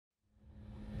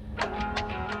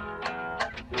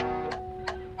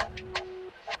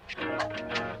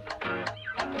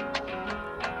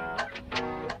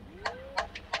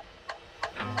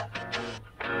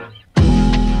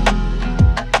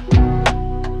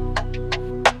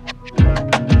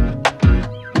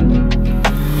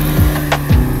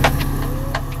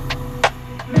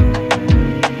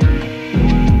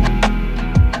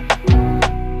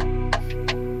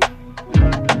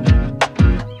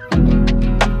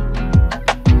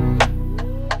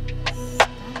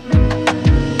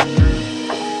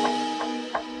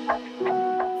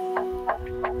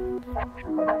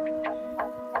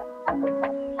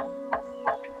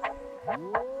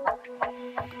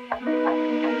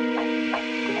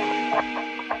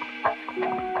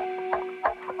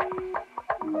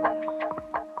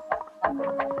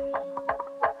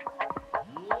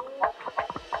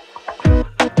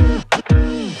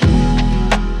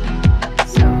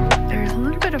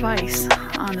of ice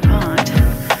on the pond. I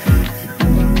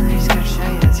just gotta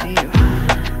show you this view.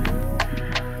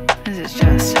 This is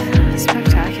just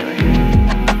spectacular.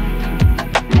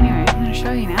 Anyway, I'm gonna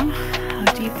show you now how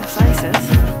deep this ice is.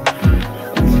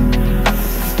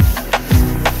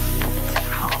 Let's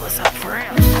haul this up for real.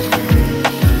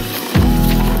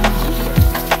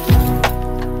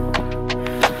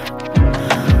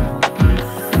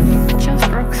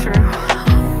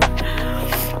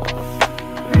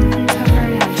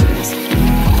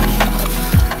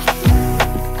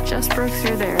 Broke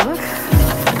through there, look.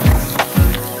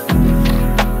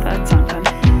 That's something.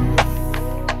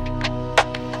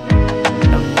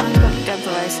 Oh, look at the depth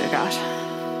of ice I got.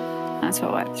 That's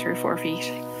what, 3 or 4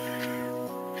 feet.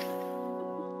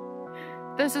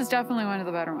 This is definitely one of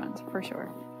the better ones, for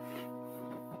sure.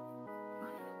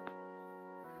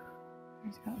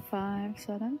 He's got 5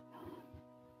 set up.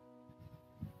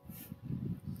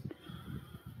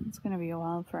 It's gonna be a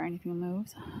while before anything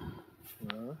moves.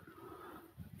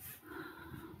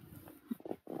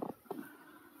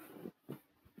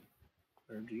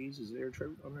 Jesus, is there a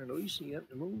trout on there ice? You have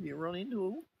to move, you run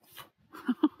into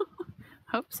them.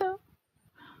 Hope so.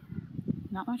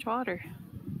 Not much water.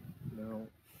 No,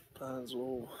 pond's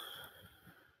low.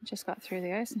 Just got through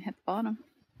the ice and hit the bottom.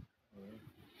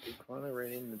 We're kind of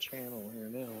right in the channel here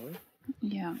now, right?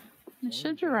 Yeah. It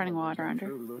should be running water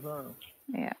under.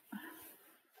 Yeah.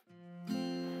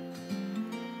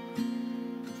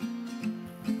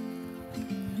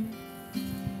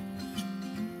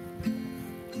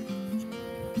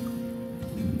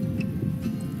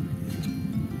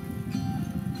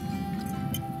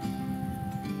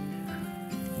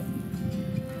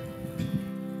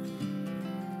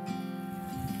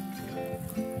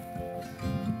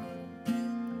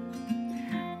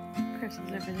 Chris is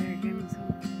over there getting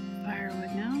some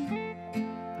firewood now.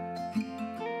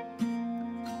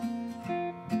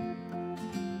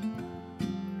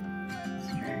 It's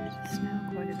starting to snow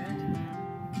quite a bit.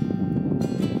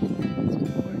 It's a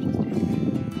gorgeous day.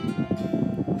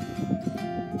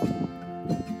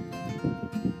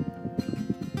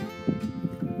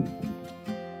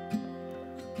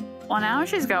 Well, now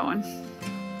she's going.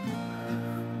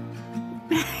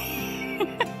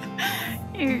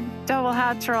 Your double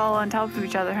hats are all on top of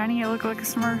each other, honey. You look like a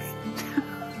Smurf.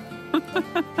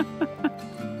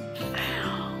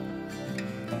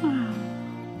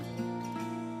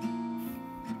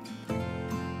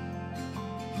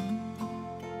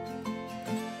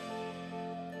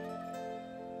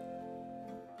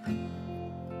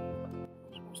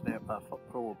 Snap that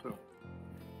pole too.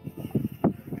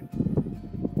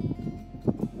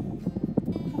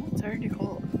 Oh, it's already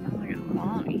cold. Now look at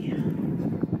mommy.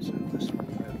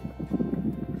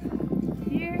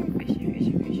 Here, fishy,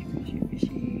 fishy, fishy, fishy,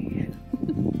 fishy.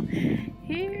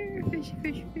 Here, fishy,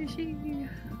 fishy, fishy.